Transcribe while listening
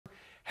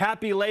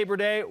Happy Labor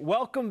Day.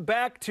 Welcome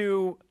back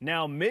to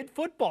now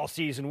mid-football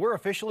season. We're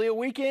officially a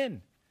week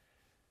in.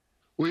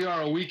 We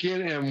are a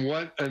weekend, and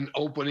what an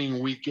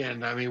opening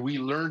weekend. I mean, we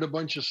learned a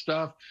bunch of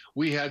stuff.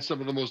 We had some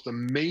of the most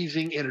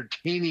amazing,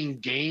 entertaining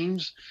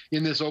games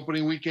in this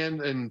opening weekend,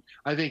 and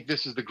I think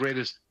this is the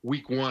greatest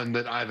week one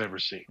that I've ever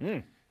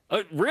seen.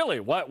 Really?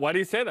 Why do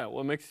you say that?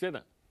 What makes you say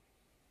that?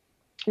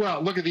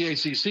 Well, look at the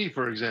ACC,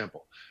 for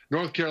example.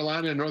 North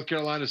Carolina and North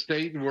Carolina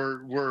State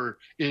were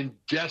in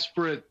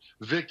desperate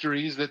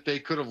victories that they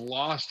could have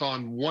lost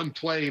on one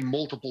play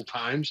multiple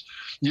times.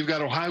 You've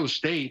got Ohio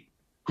State,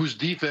 whose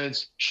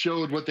defense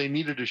showed what they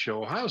needed to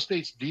show. Ohio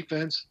State's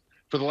defense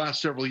for the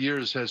last several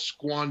years has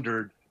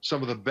squandered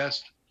some of the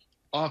best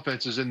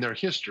offenses in their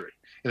history.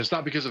 And it's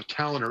not because of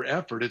talent or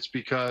effort. It's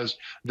because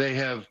they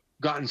have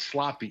gotten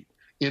sloppy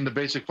in the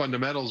basic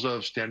fundamentals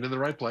of stand in the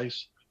right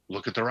place,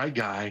 look at the right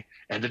guy,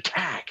 and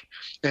attack.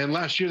 And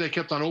last year they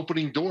kept on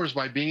opening doors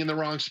by being in the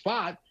wrong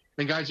spot,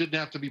 and guys didn't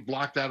have to be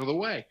blocked out of the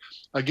way.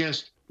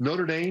 Against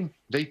Notre Dame,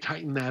 they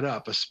tightened that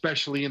up,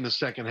 especially in the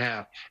second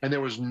half. And there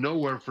was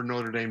nowhere for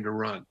Notre Dame to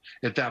run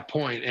at that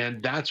point.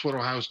 And that's what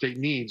Ohio State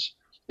needs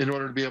in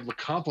order to be able to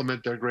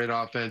complement their great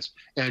offense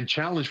and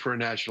challenge for a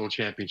national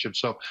championship.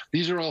 So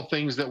these are all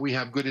things that we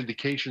have good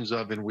indications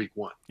of in week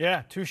one.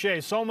 Yeah, touche.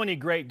 So many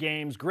great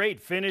games, great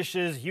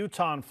finishes.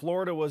 Utah and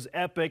Florida was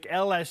epic.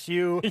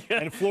 LSU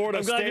and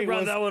Florida State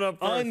was that one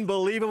up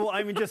unbelievable.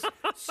 I mean, just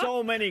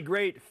so many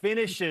great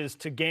finishes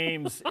to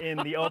games in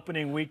the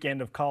opening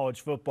weekend of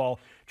college football.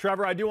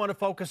 Trevor, I do want to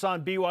focus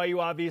on BYU,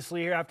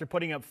 obviously, here after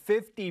putting up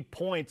 50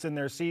 points in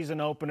their season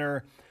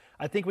opener.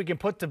 I think we can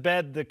put to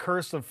bed the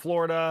curse of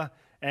Florida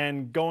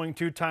and going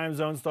 2 time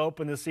zones to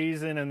open the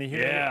season. And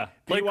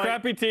play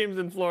crappy teams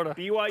in Florida.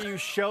 BYU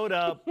showed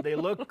up. They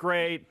looked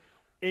great.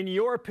 In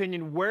your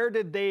opinion, where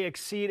did they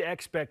exceed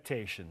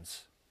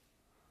expectations?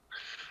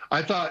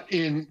 I thought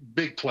in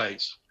big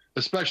plays,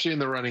 especially in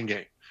the running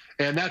game.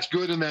 And that's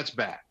good and that's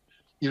bad.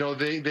 You know,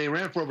 they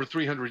ran for over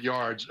 300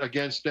 yards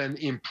against an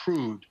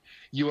improved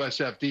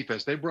USF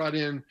defense. They brought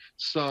in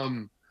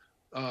some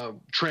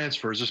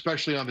transfers,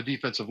 especially on the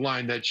defensive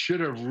line, that should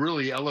have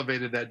really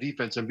elevated that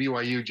defense, and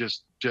BYU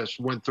just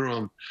went through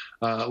them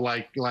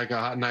like a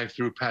hot knife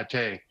through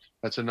pate.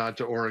 That's a nod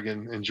to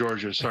Oregon and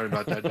Georgia. Sorry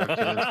about that,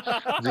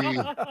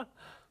 Duck.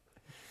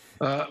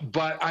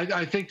 But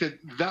I think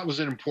that was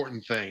an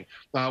important thing.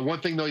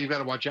 One thing, though, you've got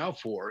to watch out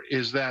for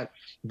is that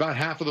about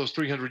half of those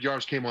 300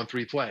 yards came on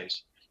 3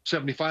 plays,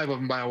 75 of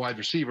them by a wide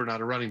receiver,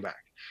 not a running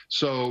back.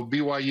 So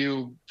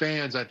BYU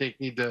fans, I think,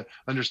 need to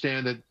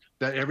understand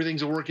that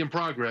everything's a work in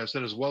progress,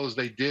 and as well as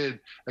they did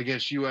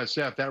against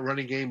USF, that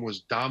running game was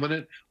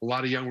dominant. A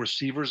lot of young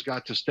receivers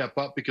got to step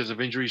up because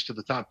of injuries to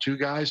the top 2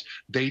 guys.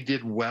 They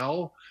did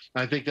well.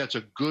 I think that's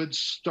a good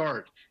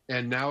start.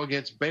 And now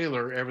against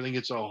Baylor, everything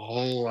gets a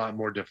whole lot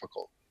more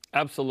difficult.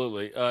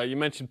 Absolutely. You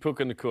mentioned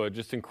Puka Nacua,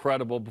 just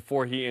incredible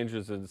before he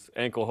injures his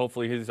ankle.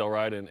 Hopefully he's all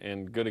right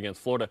and good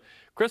against Florida.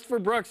 Christopher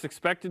Brooks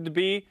expected to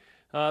be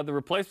the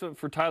replacement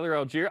for Tyler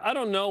Algier. I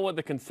don't know what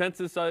the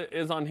consensus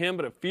is on him,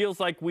 but it feels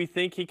like we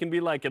think he can be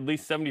like at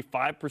least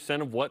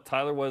 75% of what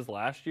Tyler was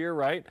last year,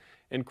 right?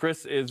 And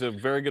Chris is a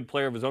very good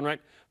player of his own right.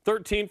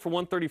 13 for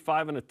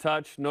 135 and a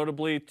touch,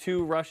 notably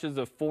 2 rushes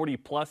of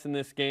 40-plus in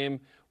this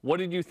game. What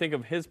did you think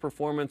of his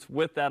performance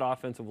with that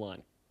offensive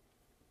line?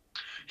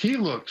 He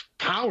looked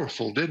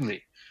powerful, didn't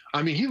he?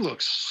 I mean, he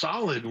looked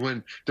solid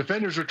when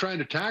defenders were trying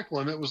to tackle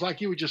him. It was like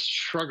he would just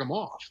shrug them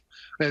off.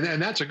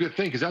 And that's a good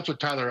thing, because that's what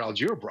Tyler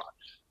Algier brought.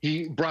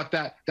 He brought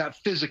that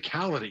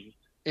physicality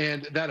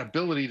and that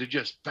ability to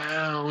just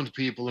pound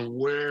people and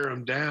wear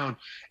them down.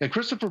 And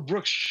Christopher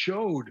Brooks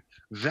showed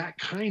that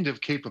kind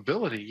of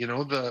capability. You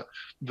know,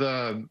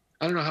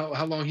 I don't know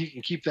how long he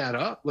can keep that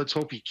up. Let's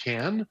hope he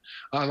can.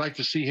 I'd like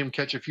to see him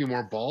catch a few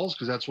more balls,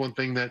 because that's one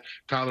thing that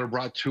Tyler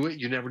brought to it.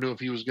 You never knew if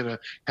he was going to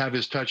have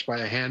his touch by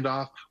a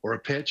handoff or a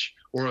pitch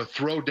or a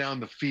throw down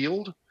the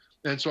field.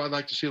 And so I'd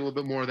like to see a little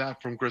bit more of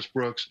that from Chris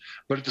Brooks.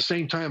 But at the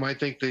same time, I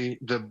think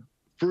the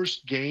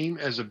first game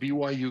as a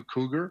BYU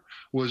Cougar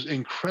was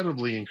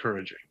incredibly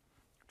encouraging.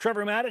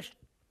 Trevor Matich,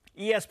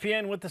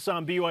 ESPN with us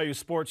on BYU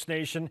Sports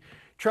Nation.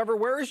 Trevor,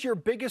 where is your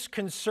biggest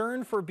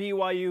concern for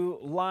BYU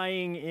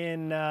lying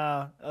in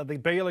the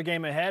Baylor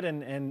game ahead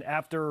and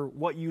after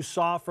what you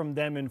saw from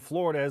them in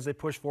Florida as they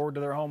push forward to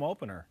their home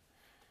opener?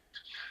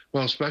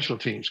 Well, special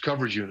teams,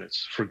 coverage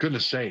units, for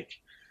goodness sake.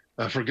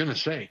 For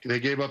goodness sake, they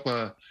gave up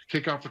a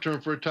kickoff return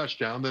for a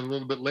touchdown. Then a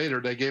little bit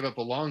later, they gave up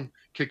a long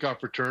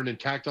kickoff return and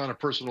tacked on a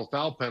personal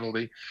foul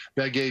penalty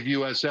that gave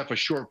USF a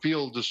short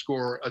field to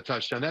score a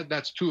touchdown.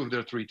 That's 2 of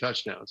their 3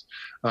 touchdowns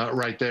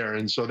right there.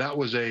 And so that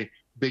was a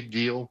big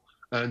deal.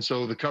 And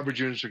so the coverage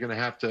units are going to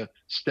have to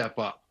step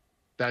up.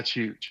 That's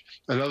huge.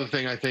 Another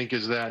thing I think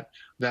is that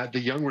that the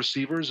young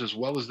receivers, as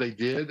well as they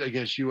did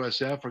against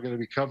USF, are going to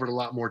be covered a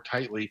lot more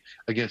tightly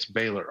against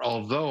Baylor.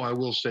 Although I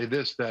will say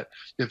this, that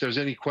if there's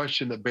any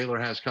question that Baylor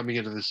has coming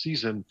into the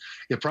season,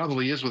 it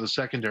probably is with the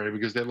secondary,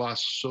 because they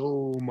lost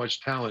so much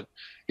talent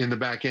in the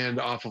back end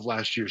off of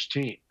last year's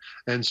team.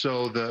 And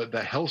so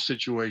the health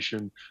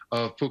situation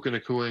of Puka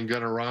Nacua and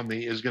Gunnar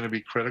Romney is going to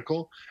be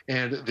critical.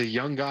 And the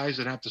young guys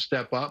that have to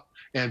step up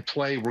and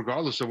play,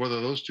 regardless of whether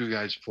those two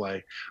guys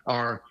play,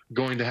 are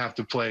going to have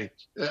to play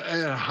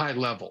at a high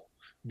level,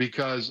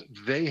 because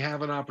they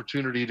have an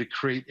opportunity to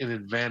create an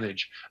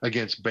advantage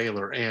against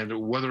Baylor. And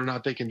whether or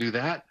not they can do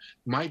that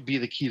might be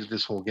the key to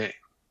this whole game.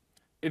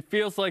 It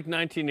feels like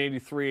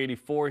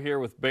 1983-84 here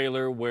with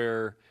Baylor,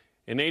 where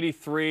in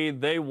 83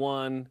 they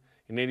won,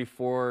 in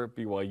 84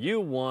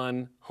 BYU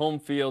won, home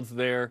field's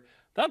there.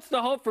 That's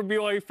the hope for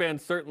BYU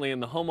fans, certainly,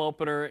 in the home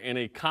opener, and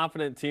a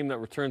confident team that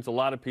returns a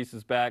lot of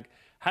pieces back.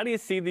 How do you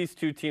see these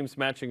two teams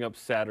matching up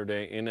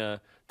Saturday in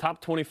a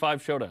top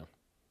 25 showdown?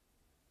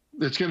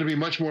 It's going to be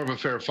much more of a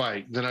fair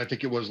fight than I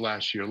think it was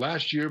last year.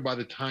 Last year, by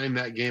the time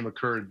that game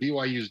occurred,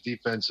 BYU's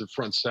defensive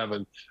front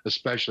seven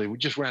especially, we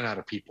just ran out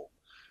of people.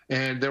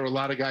 And there were a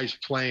lot of guys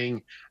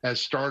playing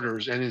as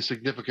starters and in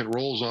significant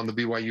roles on the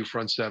BYU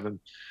front seven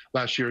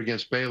last year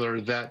against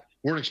Baylor that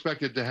weren't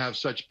expected to have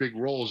such big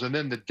roles. And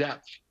then the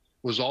depth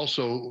was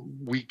also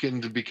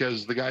weakened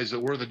because the guys that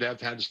were the depth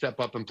had to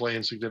step up and play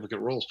in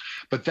significant roles.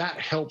 But that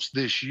helps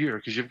this year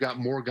because you've got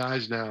more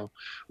guys now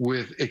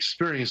with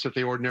experience that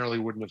they ordinarily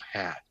wouldn't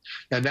have had.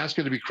 And that's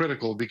going to be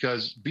critical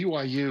because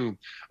BYU,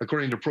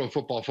 according to Pro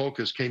Football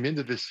Focus, came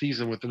into this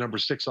season with the number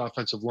 6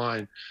 offensive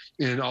line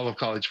in all of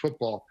college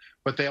football,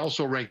 but they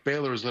also ranked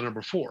Baylor as the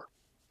number 4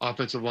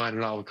 offensive line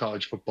in all of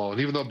college football. And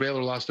even though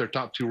Baylor lost their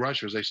top 2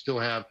 rushers, they still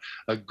have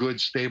a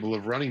good stable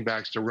of running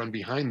backs to run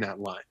behind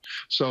that line.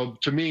 So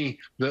to me,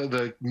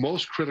 the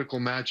most critical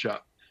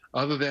matchup,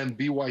 other than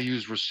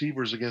BYU's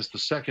receivers against the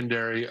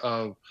secondary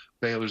of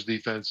Baylor's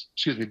defense,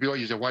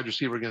 BYU's a wide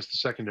receiver against the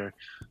secondary,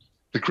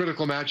 the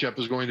critical matchup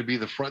is going to be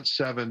the front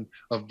seven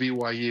of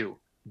BYU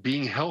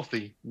being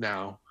healthy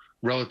now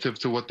relative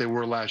to what they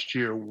were last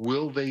year.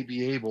 Will they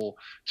be able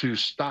to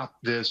stop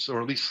this,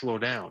 or at least slow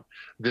down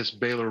this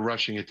Baylor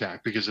rushing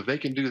attack? Because if they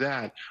can do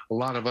that, a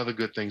lot of other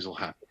good things will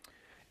happen.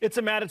 It's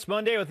a Matich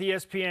Monday with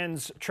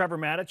ESPN's Trevor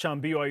Matich on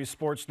BYU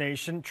Sports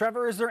Nation.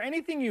 Trevor, is there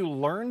anything you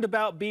learned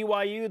about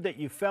BYU that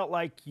you felt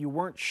like you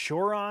weren't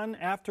sure on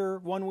after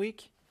 1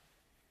 week?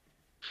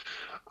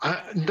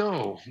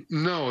 No,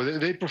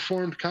 they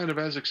performed kind of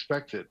as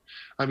expected.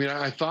 I mean,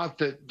 I thought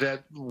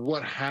that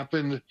what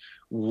happened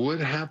would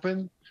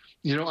happen.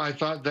 You know, I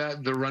thought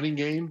that the running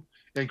game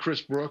and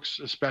Chris Brooks,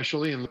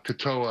 especially, and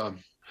Katoa,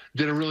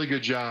 did a really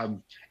good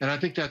job. And I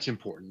think that's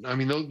important. I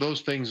mean,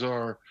 those things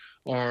are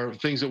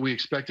things that we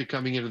expected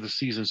coming into the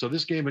season. So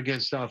this game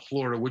against South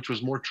Florida, which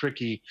was more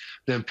tricky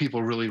than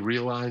people really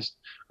realized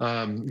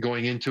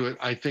going into it,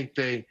 I think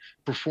they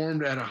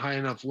performed at a high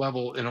enough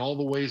level in all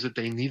the ways that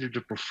they needed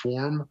to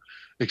perform,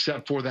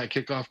 except for that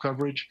kickoff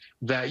coverage,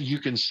 that you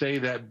can say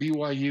that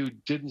BYU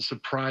didn't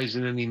surprise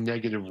in any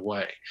negative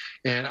way.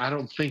 And I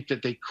don't think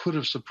that they could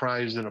have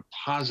surprised in a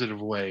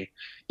positive way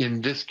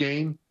in this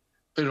game.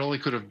 It only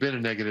could have been a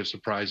negative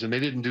surprise, and they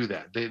didn't do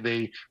that.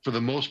 They for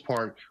the most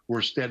part,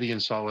 were steady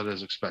and solid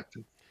as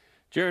expected.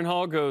 Jaren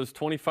Hall goes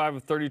 25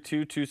 of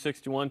 32,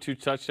 261, 2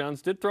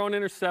 touchdowns. Did throw an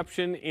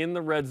interception in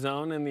the red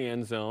zone, in the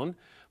end zone.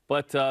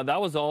 But that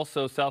was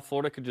also South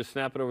Florida could just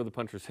snap it over the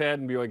puncher's head,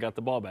 and BYU got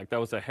the ball back. That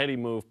was a heady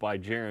move by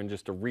Jaren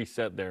just to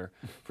reset there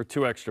for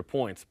 2 extra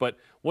points. But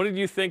what did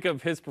you think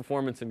of his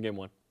performance in game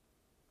 1?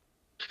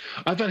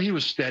 I thought he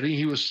was steady.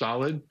 He was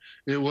solid.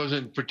 It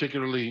wasn't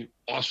particularly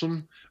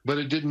awesome, but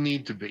it didn't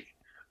need to be.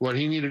 What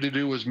he needed to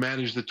do was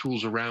manage the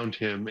tools around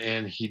him,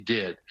 and he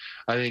did.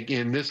 I think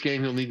in this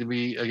game, he'll need to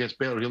be against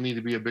Baylor. He'll need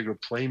to be a bigger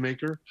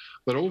playmaker.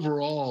 But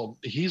overall,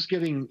 he's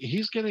getting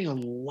a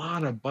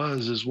lot of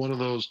buzz as one of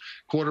those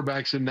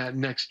quarterbacks in that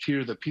next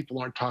tier that people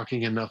aren't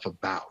talking enough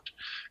about.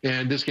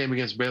 And this game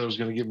against Baylor is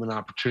going to give him an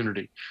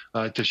opportunity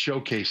to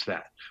showcase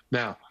that.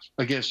 Now,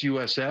 against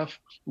USF,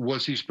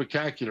 was he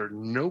spectacular?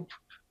 Nope.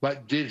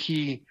 But did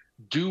he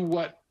do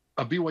what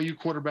a BYU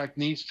quarterback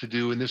needs to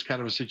do in this kind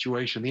of a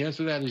situation? The answer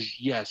to that is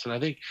yes. And I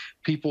think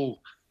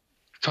people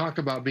talk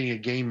about being a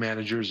game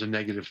manager as a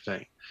negative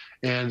thing.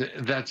 And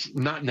that's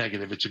not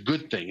negative. It's a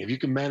good thing. If you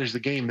can manage the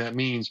game, that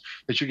means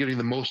that you're getting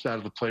the most out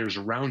of the players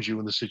around you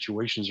and the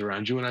situations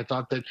around you. And I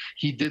thought that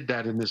he did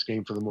that in this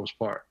game for the most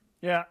part.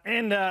 Yeah,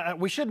 and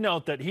we should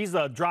note that he's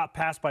a drop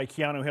pass by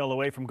Keanu Hill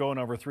away from going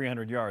over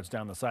 300 yards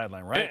down the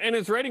sideline, right? And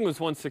his rating was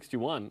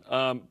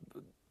 161.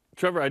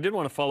 Trevor, I did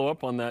want to follow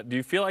up on that. Do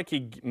you feel like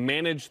he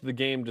managed the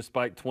game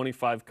despite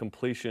 25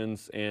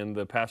 completions and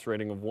the pass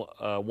rating of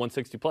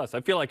 160 plus?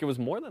 I feel like it was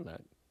more than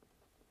that.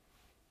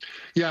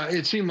 Yeah,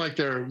 it seemed like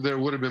there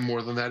would have been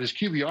more than that. His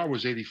QBR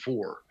was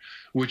 84,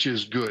 which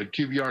is good.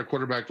 QBR,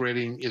 quarterback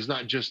rating, is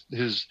not just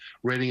his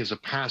rating as a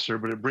passer,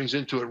 but it brings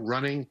into it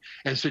running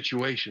and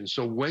situations.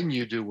 So when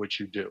you do what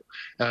you do,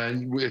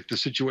 and if the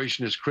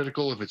situation is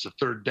critical, if it's a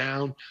third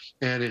down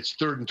and it's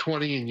 3rd and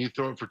 20 and you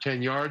throw it for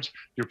 10 yards,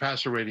 your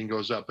passer rating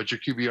goes up, but your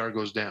QBR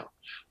goes down.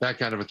 That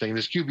kind of a thing.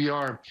 This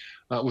QBR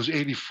was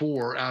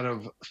 84 out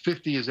of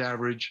 50 is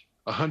average.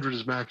 100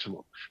 is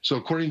maximum. So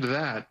according to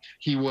that,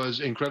 he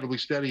was incredibly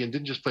steady and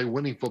didn't just play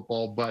winning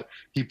football, but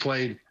he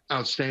played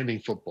outstanding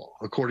football,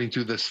 according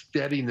to the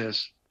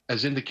steadiness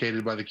as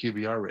indicated by the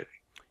QBR rating.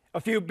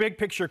 A few big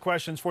picture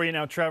questions for you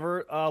now,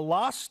 Trevor.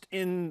 Lost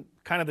in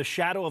kind of the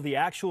shadow of the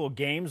actual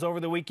games over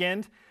the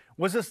weekend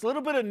was this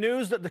little bit of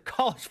news that the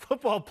college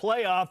football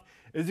playoff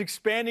is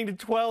expanding to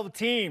 12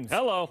 teams.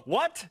 Hello.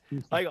 What?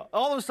 Like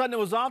all of a sudden it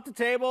was off the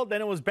table,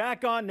 then it was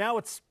back on. Now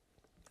it's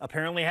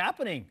apparently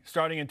happening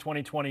starting in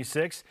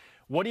 2026.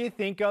 What do you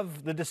think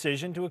of the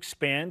decision to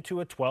expand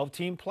to a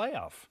 12-team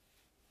playoff?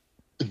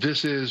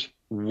 This is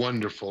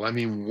wonderful. I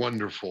mean,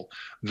 wonderful.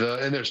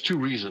 And there's two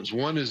reasons.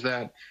 One is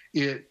that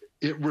it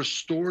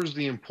restores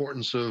the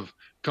importance of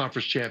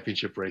conference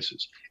championship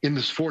races. In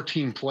this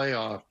 14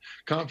 playoff,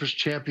 conference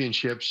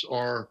championships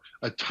are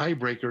a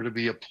tiebreaker to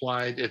be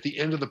applied at the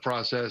end of the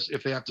process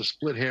if they have to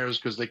split hairs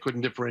because they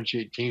couldn't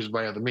differentiate teams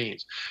by other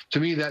means. To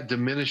me, that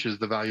diminishes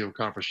the value of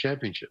conference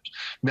championships.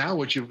 Now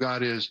what you've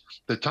got is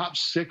the top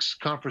 6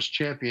 conference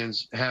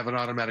champions have an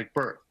automatic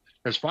berth.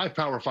 There's 5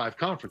 Power 5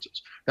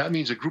 conferences. That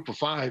means a group of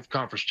 5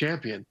 conference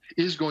champion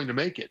is going to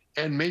make it,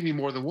 and maybe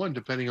more than one,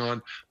 depending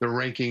on the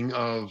ranking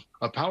of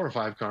a Power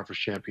 5 conference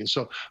champion.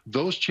 So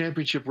those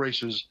championship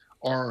races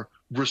are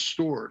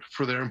restored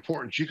for their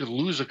importance. You could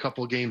lose a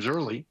couple of games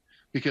early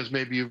because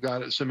maybe you've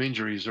got some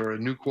injuries or a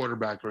new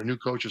quarterback or a new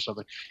coach or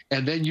something,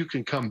 and then you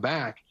can come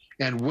back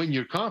and win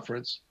your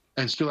conference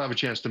and still have a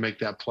chance to make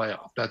that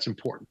playoff. That's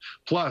important.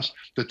 Plus,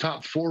 the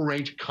top 4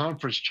 ranked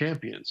conference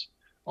champions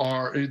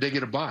they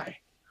get a bye.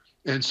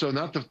 And so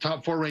not the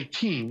top 4 ranked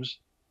teams,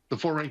 the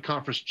 4 ranked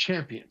conference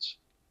champions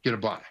get a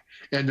bye.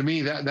 And to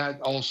me,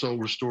 that also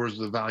restores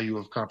the value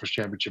of conference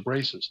championship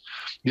races.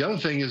 The other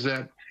thing is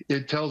that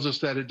it tells us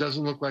that it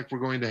doesn't look like we're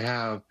going to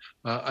have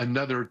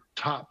another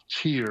top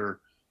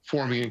tier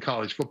forming in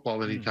college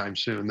football anytime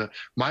soon.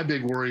 My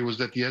big worry was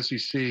that the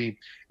SEC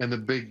and the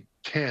Big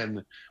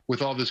Ten,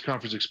 with all this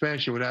conference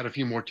expansion, would add a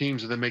few more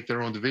teams and then make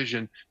their own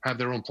division, have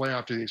their own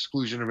playoff to the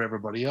exclusion of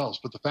everybody else.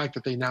 But the fact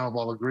that they now have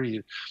all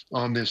agreed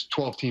on this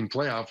 12-team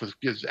playoff, which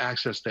gives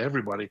access to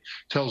everybody,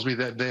 tells me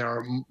that they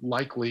are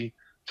likely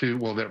to,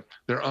 well,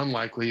 they're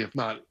unlikely, if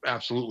not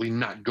absolutely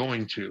not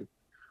going to,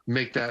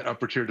 make that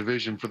upper tier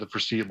division for the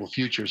foreseeable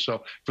future.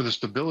 So for the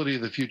stability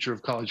of the future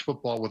of college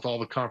football with all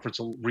the conference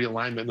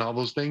realignment and all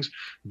those things,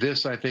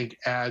 this, I think,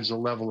 adds a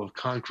level of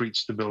concrete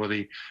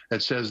stability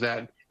that says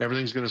that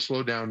everything's going to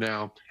slow down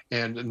now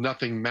and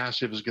nothing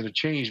massive is going to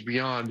change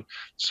beyond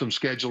some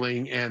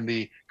scheduling and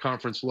the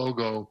conference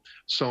logo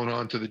sewn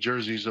onto the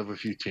jerseys of a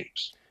few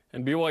teams.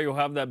 And BYU will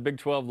have that Big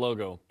 12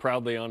 logo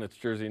proudly on its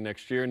jersey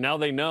next year. Now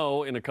they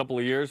know in a couple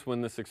of years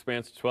when this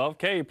expands to 12,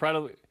 okay,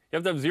 you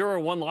have to have 0 or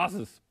 1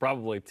 losses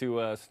probably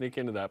to sneak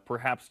into that.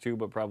 Perhaps 2,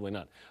 but probably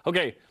not.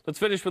 Okay, let's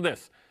finish with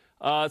this.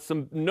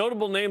 Some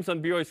notable names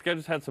on BYU's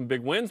schedules had some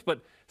big wins,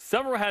 but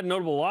several had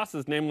notable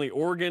losses, namely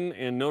Oregon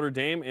and Notre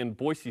Dame and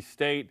Boise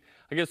State.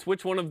 I guess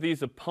which one of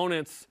these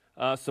opponents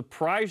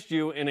surprised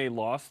you in a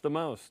loss the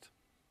most?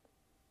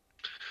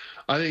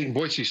 I think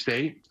Boise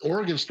State.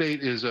 Oregon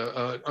State is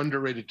an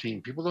underrated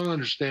team. People don't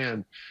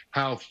understand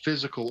how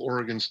physical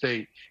Oregon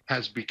State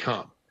has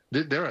become.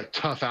 They're a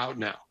tough out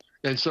now.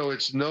 And so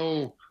it's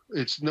not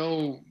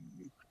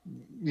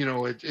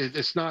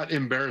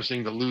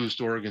embarrassing to lose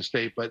to Oregon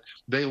State, but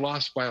they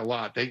lost by a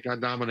lot. They got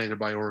dominated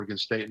by Oregon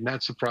State, and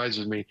that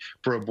surprises me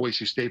for a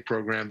Boise State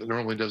program that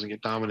normally doesn't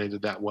get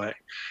dominated that way.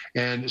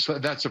 And so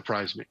that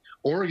surprised me.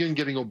 Oregon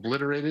getting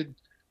obliterated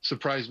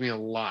surprised me a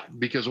lot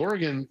because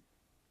Oregon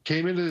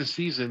came into the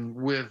season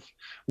with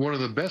one of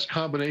the best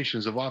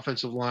combinations of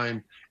offensive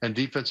line and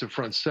defensive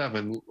front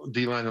 7,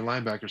 D-line and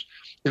linebackers,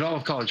 in all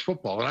of college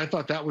football. And I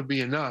thought that would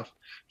be enough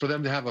for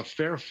them to have a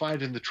fair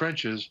fight in the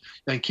trenches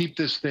and keep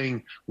this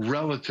thing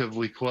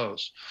relatively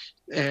close.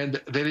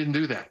 And they didn't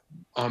do that.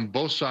 On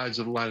both sides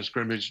of the line of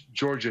scrimmage,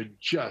 Georgia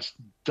just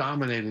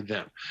dominated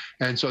them.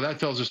 And so that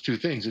tells us 2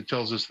 things. It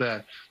tells us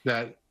that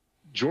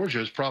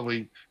Georgia is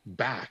probably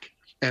back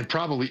and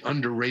probably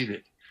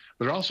underrated.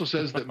 But it also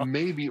says that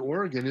maybe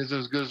Oregon is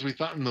as good as we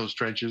thought in those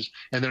trenches,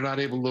 and they're not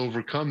able to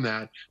overcome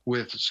that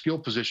with skill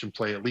position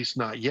play, at least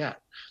not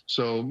yet.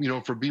 So,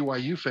 for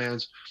BYU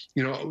fans,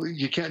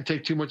 you can't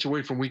take too much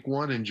away from week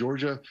 1, and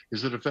Georgia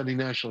is the defending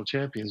national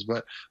champions.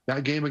 But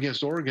that game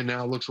against Oregon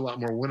now looks a lot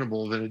more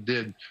winnable than it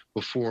did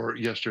before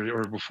yesterday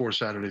or before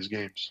Saturday's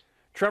games.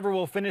 Trevor,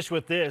 we'll finish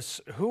with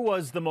this. Who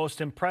was the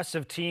most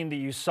impressive team that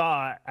you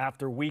saw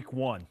after week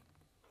 1?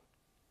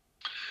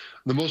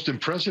 The most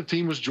impressive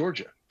team was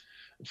Georgia.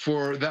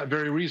 For that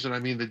very reason. I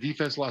mean, the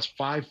defense lost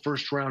 5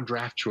 first-round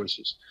draft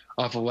choices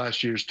off of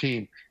last year's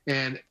team.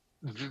 And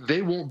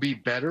they won't be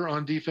better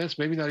on defense,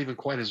 maybe not even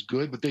quite as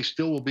good, but they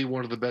still will be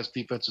one of the best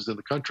defenses in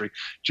the country.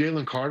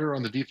 Jalen Carter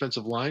on the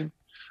defensive line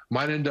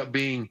might end up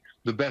being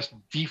the best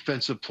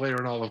defensive player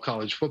in all of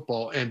college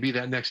football and be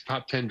that next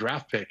top 10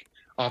 draft pick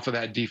off of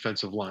that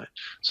defensive line.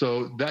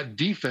 So that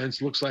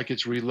defense looks like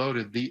it's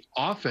reloaded. The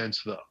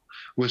offense, though,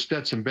 with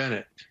Stetson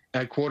Bennett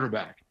at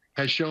quarterback,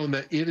 has shown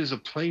that it is a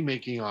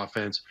playmaking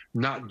offense,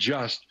 not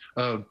just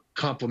a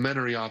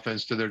complementary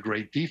offense to their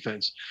great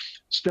defense.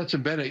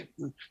 Stetson Bennett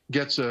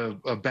gets a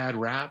bad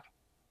rap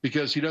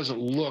because he doesn't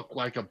look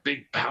like a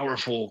big,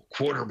 powerful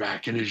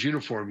quarterback in his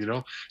uniform, you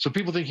know? So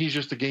people think he's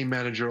just a game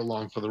manager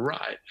along for the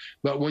ride.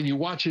 But when you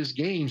watch his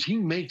games, he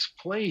makes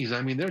plays.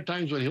 I mean, there are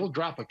times when he'll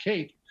drop a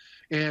cape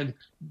and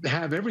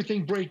have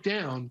everything break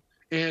down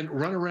and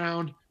run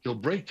around. He'll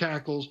break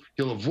tackles,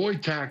 he'll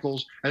avoid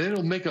tackles, and then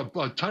he'll make a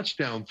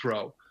touchdown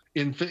throw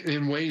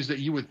in ways that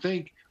you would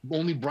think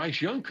only Bryce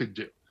Young could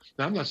do.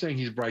 Now, I'm not saying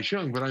he's Bryce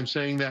Young, but I'm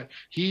saying that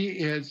he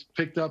has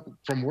picked up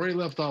from where he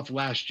left off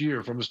last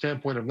year from a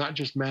standpoint of not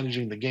just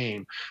managing the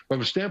game, but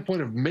from a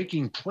standpoint of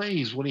making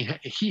plays when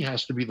he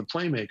has to be the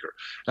playmaker.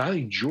 And I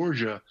think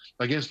Georgia,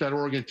 against that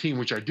Oregon team,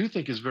 which I do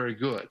think is very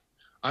good,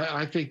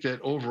 I think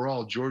that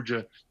overall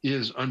Georgia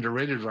is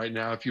underrated right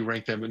now if you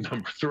rank them at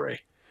number 3.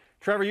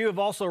 Trevor, you have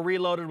also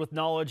reloaded with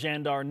knowledge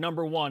and are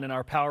number 1 in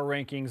our power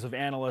rankings of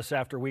analysts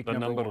after week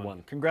number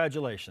one.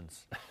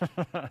 Congratulations.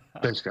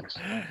 Thanks, guys.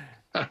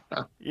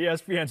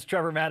 ESPN's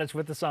Trevor Matich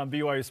with us on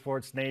BYU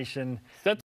Sports Nation.